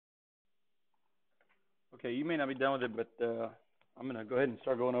Okay, you may not be done with it, but I'm going to go ahead and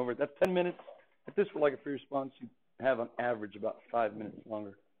start going over it. That's 10 minutes. If this were like a free response, you'd have on average about 5 minutes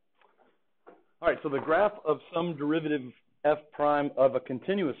longer. All right, so the graph of some derivative f prime of a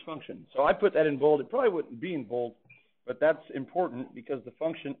continuous function. So I put that in bold. It probably wouldn't be in bold, but that's important because the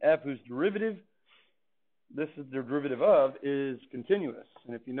function f whose derivative, this is the derivative of, is continuous.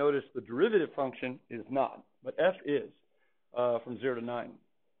 And if you notice, the derivative function is not, but f is from 0 to 9.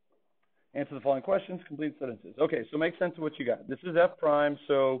 Answer the following questions, complete sentences. Okay, so make sense of what you got. This is f prime,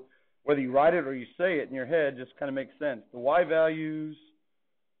 so whether you write it or you say it in your head just kind of makes sense. The y values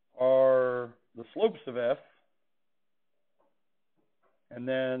are the slopes of f, and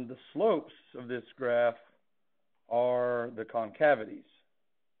then the slopes of this graph are the concavities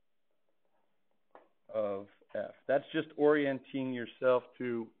of f. That's just orienting yourself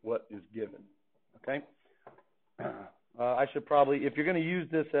to what is given, okay? I should probably, if you're going to use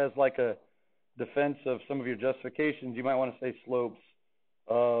this as like a defense of some of your justifications, you might want to say slopes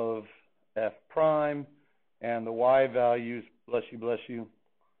of f prime and the y values, bless you,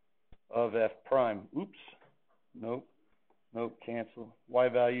 of f prime. Oops. Nope, cancel. Y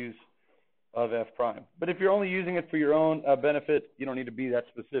values of f prime. But if you're only using it for your own benefit, you don't need to be that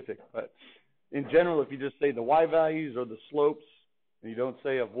specific. But in general, if you just say the y values or the slopes, and you don't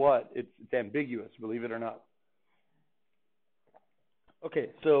say of what, it's ambiguous, believe it or not.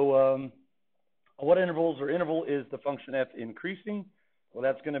 Okay, so what intervals or interval is the function f increasing? Well,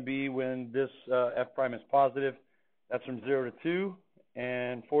 that's going to be when this f prime is positive. That's from 0 to 2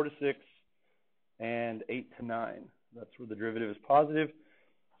 and 4 to 6 and 8 to 9. That's where the derivative is positive.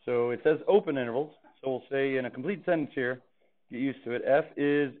 So it says open intervals. So we'll say in a complete sentence here, get used to it, f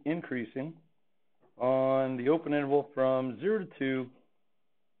is increasing on the open interval from 0 to 2,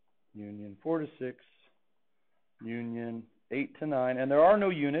 union 4 to 6, union 8 to 9. And there are no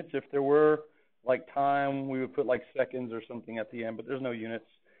units. If there were, like time, we would put like seconds or something at the end, but there's no units.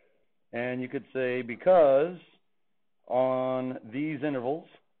 And you could say because on these intervals,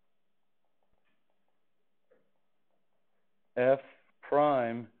 f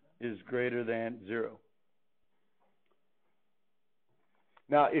prime is greater than 0.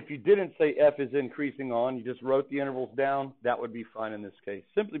 Now, if you didn't say f is increasing on, you just wrote the intervals down, that would be fine in this case,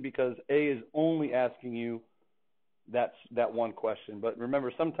 simply because A is only asking you that one question. But remember,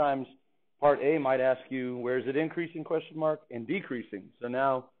 sometimes part A might ask you, where is it increasing, question mark, and decreasing. So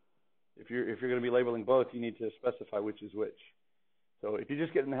now, if you're going to be labeling both, you need to specify which is which. So if you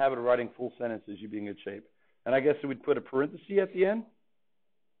just get in the habit of writing full sentences, you'd be in good shape. And I guess we'd put a parenthesis at the end.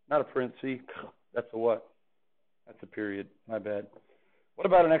 Not a parenthesis. That's a what? That's a period. My bad. What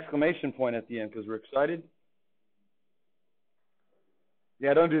about an exclamation point at the end because we're excited?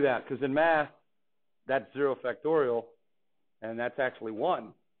 Yeah, don't do that because in math, that's 0 factorial, and that's actually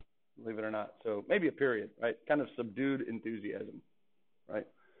 1, believe it or not. So maybe a period, right? Kind of subdued enthusiasm, right?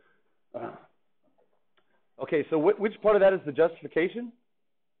 Okay, so which part of that is the justification?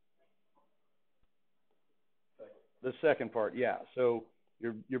 The second part, yeah. So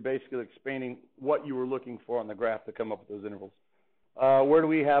you're basically explaining what you were looking for on the graph to come up with those intervals. Where do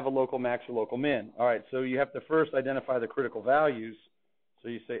we have a local max or local min? All right, so you have to first identify the critical values. So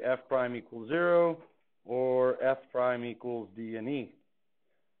you say f prime equals 0 or f prime equals d and e.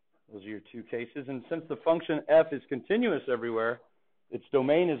 Those are your two cases. And since the function f is continuous everywhere, its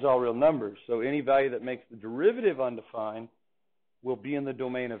domain is all real numbers. So any value that makes the derivative undefined will be in the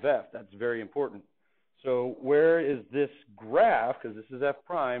domain of f. That's very important. So where is this graph? Because this is f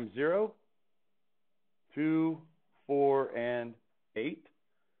prime, 0, 2, 4, and 8.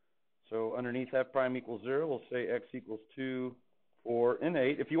 So underneath f prime equals 0, we'll say x equals 2, 4, and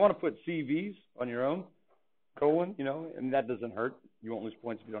 8. If you want to put CVs on your own, colon, and that doesn't hurt. You won't lose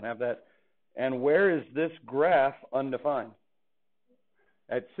points if you don't have that. And where is this graph undefined?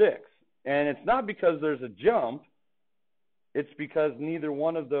 At 6. And it's not because there's a jump. It's because neither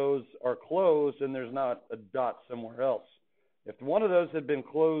one of those are closed and there's not a dot somewhere else. If one of those had been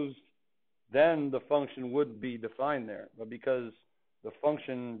closed, then the function would be defined there. But because the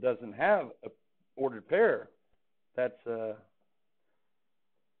function doesn't have an ordered pair, that's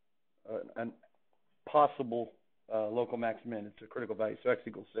an possible local max min. It's a critical value, so x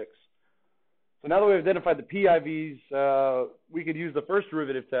equals 6. So now that we've identified the PIVs, we could use the first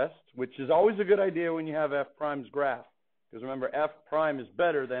derivative test, which is always a good idea when you have f prime's graph. Because remember, f prime is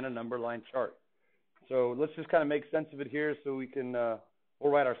better than a number line chart. So let's just kind of make sense of it here so we can,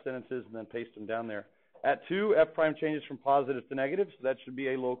 we'll write our sentences and then paste them down there. At 2, f prime changes from positive to negative, so that should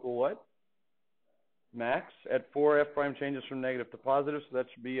be a local what? Max. At 4, f prime changes from negative to positive, so that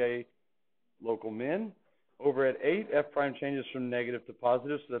should be a local min. Over at 8, f prime changes from negative to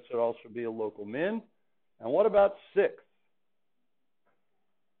positive, so that should also be a local min. And what about 6?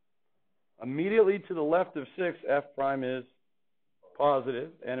 Immediately to the left of 6, f prime is positive,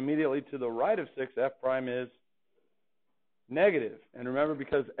 and immediately to the right of 6, f prime is negative. And remember,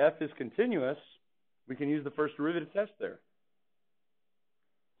 because f is continuous, we can use the first derivative test there.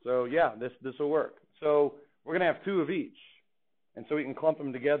 So yeah, this will work. So we're going to have 2 of each, and so we can clump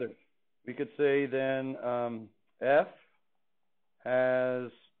them together. We could say then f has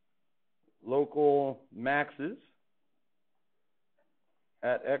local maxes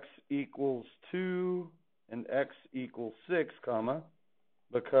at x equals 2 and x equals 6, comma,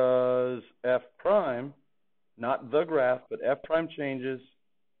 because f prime, not the graph, but f prime changes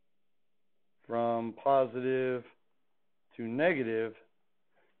from positive to negative.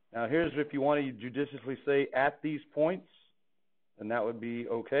 Now here's if you want to judiciously say at these points, then that would be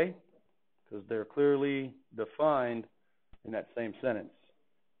okay, because they're clearly defined in that same sentence.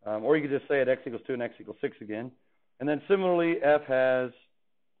 Or you could just say at x equals 2 and x equals 6 again. And then similarly, f has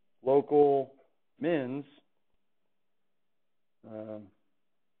local mins.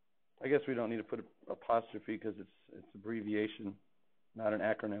 I guess we don't need to put an apostrophe because it's abbreviation, not an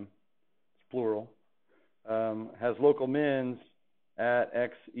acronym. It's plural. Has local mins at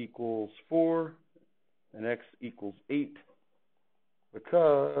x equals 4 and x equals 8,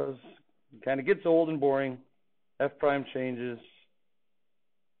 because it kind of gets old and boring. F prime changes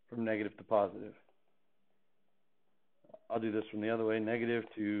from negative to positive. I'll do this from the other way, negative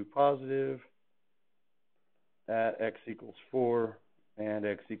to positive at x equals 4 and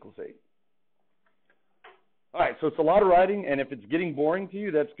x equals 8. All right, so it's a lot of writing, and if it's getting boring to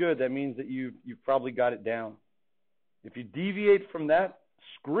you, that's good. That means that you've probably got it down. If you deviate from that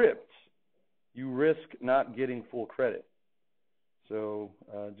script, you risk not getting full credit. So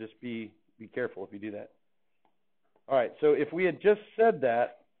just be careful if you do that. All right, so if we had just said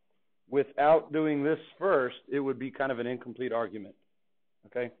that without doing this first, it would be kind of an incomplete argument.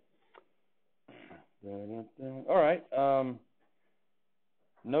 Okay? All right.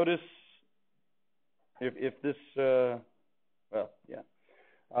 Notice if this, well, yeah.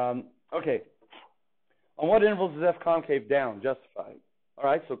 Okay. On what intervals is f concave down? Justified. All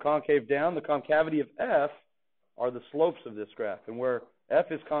right, so concave down, the concavity of f are the slopes of this graph. And where f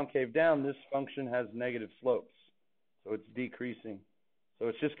is concave down, this function has negative slopes. So it's decreasing. So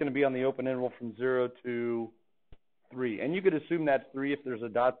it's just going to be on the open interval from 0 to 3. And you could assume that's 3 if there's a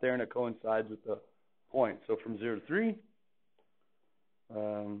dot there and it coincides with the point. So from 0 to 3.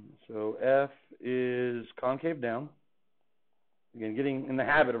 So f is concave down. Again, getting in the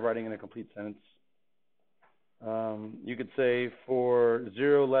habit of writing in a complete sentence. You could say for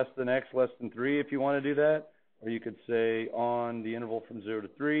 0 less than x less than 3 if you want to do that. Or you could say on the interval from 0 to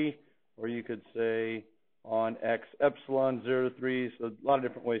 3. Or you could say on x epsilon 0 to 3. So a lot of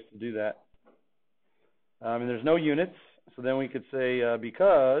different ways to do that. And there's no units. So then we could say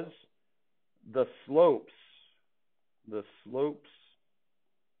because the slopes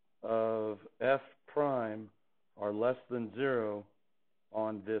of f prime are less than 0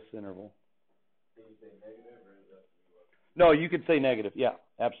 on this interval. Can you say negative, or is that? No, you could say negative. Yeah,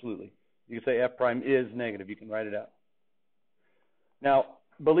 absolutely. You could say f prime is negative. You can write it out. Now,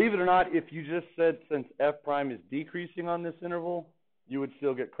 believe it or not, if you just said since f prime is decreasing on this interval, you would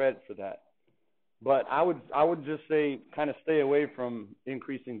still get credit for that. But I would just say kind of stay away from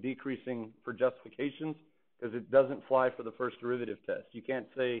increasing, decreasing for justifications, because it doesn't fly for the first derivative test. You can't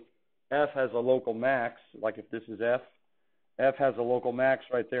say f has a local max, like if this is f. F has a local max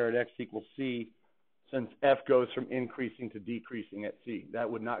right there at x equals c, since f goes from increasing to decreasing at c. That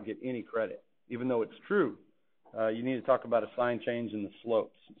would not get any credit, even though it's true. You need to talk about a sign change in the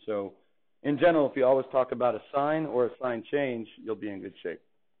slopes. So in general, if you always talk about a sign or a sign change, you'll be in good shape.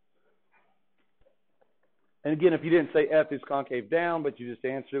 And again, if you didn't say f is concave down, but you just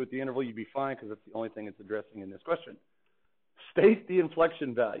answered it with the interval, you'd be fine, because that's the only thing it's addressing in this question. State the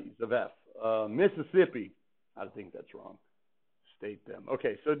inflection values of f. Mississippi, I think that's wrong. State them.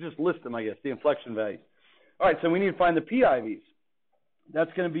 Okay, so just list them, I guess, the inflection values. All right, so we need to find the PIVs.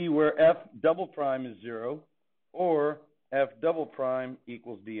 That's going to be where f double prime is 0 or f double prime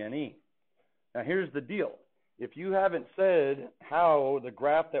equals DNE. Now, here's the deal. If you haven't said how the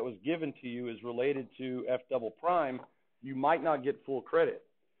graph that was given to you is related to f double prime, you might not get full credit.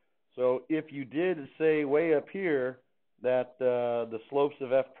 So if you did say way up here that the slopes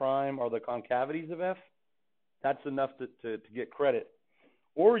of f prime are the concavities of f, that's enough to get credit.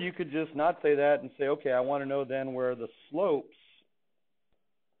 Or you could just not say that and say, okay, I want to know then where the slopes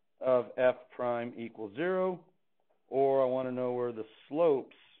of f prime equals 0, or I want to know where the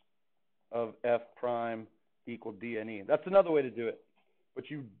slopes of f prime equal DNE. That's another way to do it. But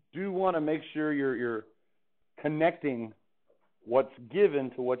you do want to make sure you're connecting what's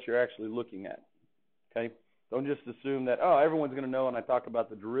given to what you're actually looking at. Okay? Don't just assume that, oh, everyone's going to know when I talk about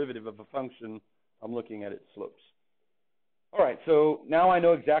the derivative of a function, I'm looking at its slopes. All right, so now I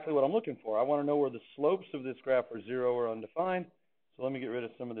know exactly what I'm looking for. I want to know where the slopes of this graph are 0 or undefined. So let me get rid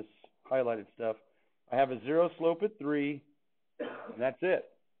of some of this highlighted stuff. I have a 0 slope at 3, and that's it.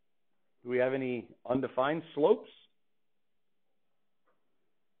 Do we have any undefined slopes?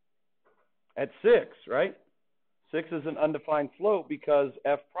 At 6, right? 6 is an undefined slope because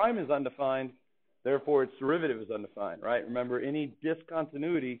f prime is undefined, therefore its derivative is undefined, right? Remember, any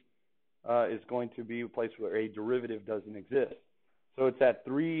discontinuity is going to be a place where a derivative doesn't exist. So it's at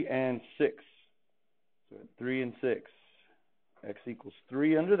 3 and 6. So at 3 and 6. X equals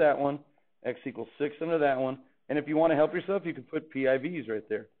 3 under that one. X equals 6 under that one. And if you want to help yourself, you can put PIVs right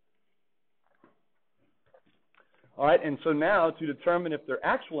there. All right, and so now to determine if they're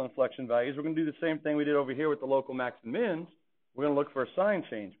actual inflection values, we're going to do the same thing we did over here with the local max and mins. We're going to look for a sign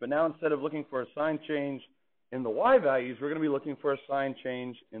change. But now instead of looking for a sign change in the y values, we're going to be looking for a sign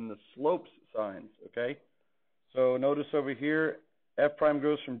change in the slopes signs, okay? So notice over here, f prime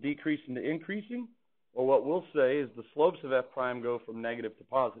goes from decreasing to increasing. Well, what we'll say is the slopes of f prime go from negative to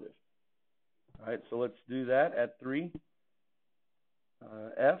positive. All right, so let's do that at 3.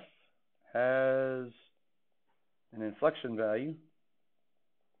 F has an inflection value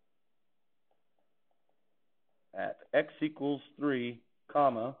at x equals 3,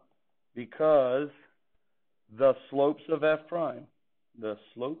 comma, because the slopes of f prime, the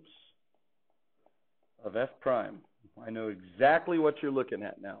slopes of f prime, I know exactly what you're looking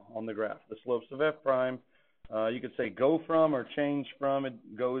at now on the graph. The slopes of f prime, you could say go from or change from,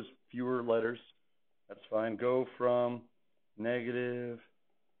 it goes fewer letters. That's fine. Go from negative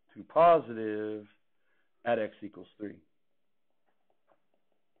to positive at x equals 3.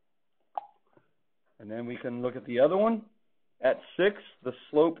 And then we can look at the other one. At 6, the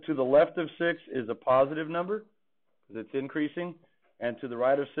slope to the left of 6 is a positive number because it's increasing. And to the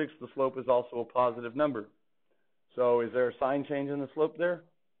right of 6, the slope is also a positive number. So is there a sign change in the slope there?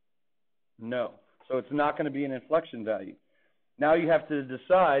 No. So it's not going to be an inflection value. Now you have to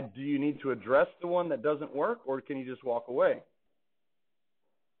decide, do you need to address the one that doesn't work, or can you just walk away?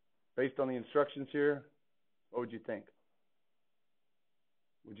 Based on the instructions here, what would you think?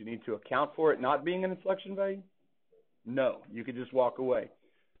 Would you need to account for it not being an inflection value? No, you could just walk away.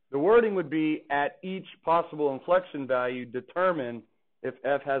 The wording would be, at each possible inflection value, determine if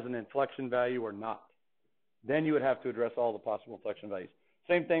f has an inflection value or not. Then you would have to address all the possible inflection values.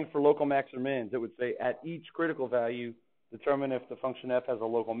 Same thing for local max or mins. It would say, at each critical value, determine if the function f has a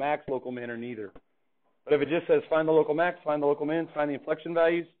local max, local min, or neither. But if it just says find the local max, find the local min, find the inflection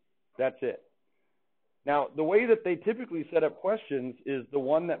values, that's it. Now, the way that they typically set up questions is the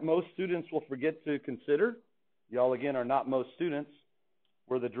one that most students will forget to consider. Y'all, again, are not most students,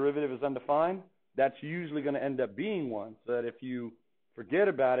 where the derivative is undefined. That's usually going to end up being one, so that if you forget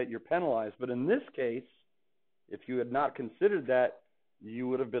about it, you're penalized. But in this case, if you had not considered that, you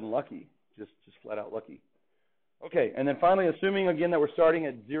would have been lucky, just flat out lucky. Okay, and then finally, assuming again that we're starting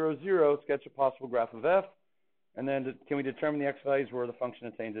at 0, 0, sketch a possible graph of f, and then can we determine the x values where the function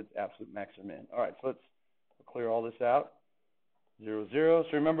attains its absolute max or min? All right, so let's clear all this out. 0, 0.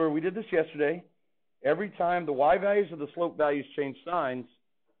 So remember, we did this yesterday. Every time the y values or the slope values change signs,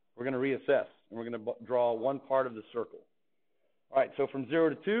 we're going to reassess, and we're going to draw one part of the circle. All right, so from 0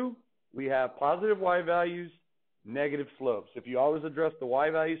 to 2, we have positive y values, negative slopes. If you always address the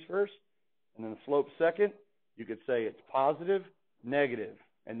y values first, and then the slope second, you could say it's positive, negative,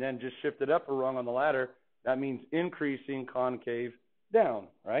 and then just shift it up a rung on the ladder. That means increasing concave down,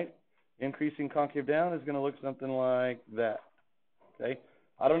 right? Increasing concave down is going to look something like that, okay?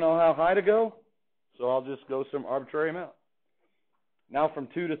 I don't know how high to go, so I'll just go some arbitrary amount. Now from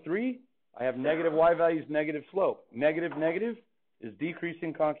 2 to 3, I have negative y values, negative slope. Negative, negative is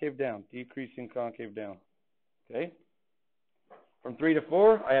decreasing concave down, okay? From 3 to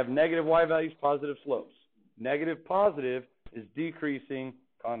 4, I have negative y values, positive slopes. Negative, positive is decreasing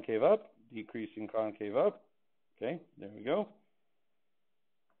concave up, okay? There we go.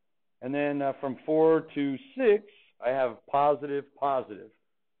 And then from 4 to 6, I have positive, positive.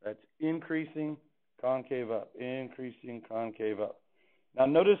 That's increasing concave up. Now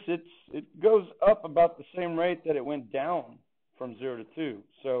notice it goes up about the same rate that it went down from 0 to 2.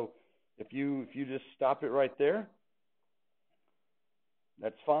 So if you just stop it right there,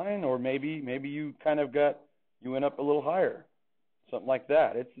 that's fine. Or maybe you you went up a little higher, something like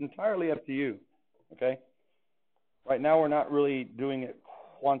that. It's entirely up to you. Okay. Right now we're not really doing it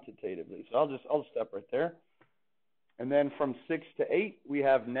quantitatively, so I'll stop right there. And then from 6 to 8, we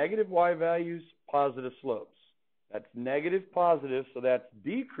have negative y values, positive slopes. That's negative, positive, so that's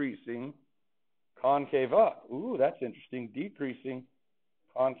decreasing, concave up. Ooh, that's interesting. Decreasing,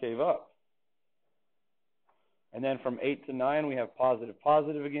 concave up. And then from 8 to 9, we have positive,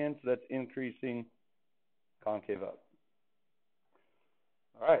 positive again, so that's increasing, concave up.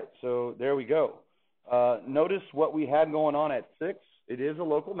 All right, so there we go. Notice what we had going on at 6. It is a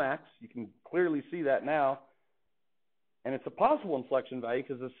local max. You can clearly see that now. And it's a possible inflection value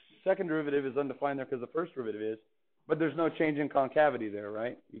because the second derivative is undefined there because the first derivative is. But there's no change in concavity there,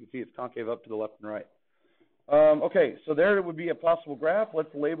 right? You can see it's concave up to the left and right. Okay, so there would be a possible graph.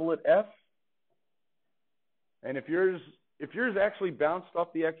 Let's label it F. And if yours actually bounced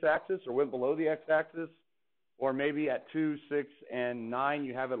off the x-axis or went below the x-axis, or maybe at 2, 6, and 9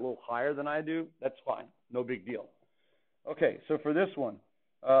 you have it a little higher than I do, that's fine. No big deal. Okay, so for this one,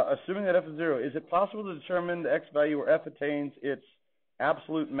 assuming that f is 0, is it possible to determine the x value where f attains its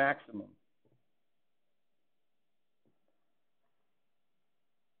absolute maximum?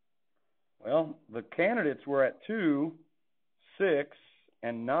 Well, the candidates were at 2, 6,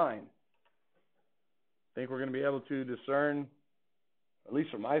 and 9. Think we're going to be able to discern, at least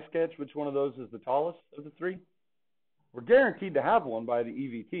from my sketch, which one of those is the tallest of the 3? We're guaranteed to have one by the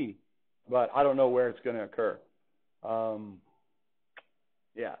EVT, but I don't know where it's going to occur.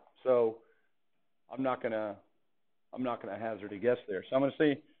 Yeah, so I'm not gonna hazard a guess there. So I'm going to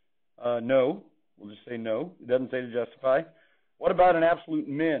say no. We'll just say no. It doesn't say to justify. What about an absolute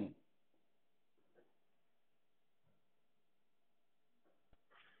min?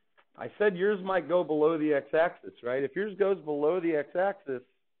 I said yours might go below the x-axis, right? If yours goes below the x-axis,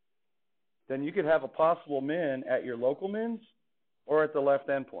 then you could have a possible min at your local mins or at the left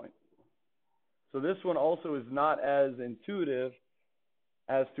endpoint. So this one also is not as intuitive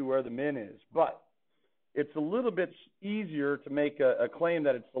as to where the min is. But it's a little bit easier to make a claim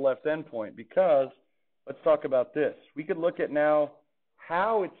that it's the left endpoint because, let's talk about this. We could look at now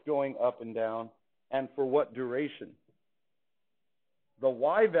how it's going up and down and for what duration. The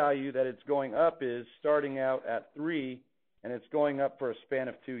y value that it's going up is starting out at 3, and it's going up for a span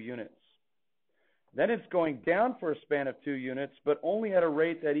of 2 units. Then it's going down for a span of 2 units, but only at a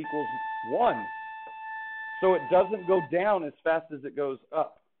rate that equals 1. So it doesn't go down as fast as it goes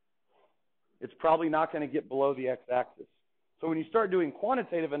up. It's probably not going to get below the x-axis. So when you start doing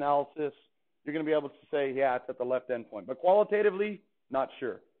quantitative analysis, you're going to be able to say, yeah, it's at the left endpoint. But qualitatively, not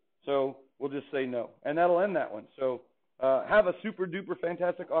sure. So we'll just say no. And that'll end that one. So have a super duper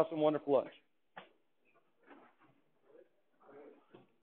fantastic, awesome, wonderful lunch.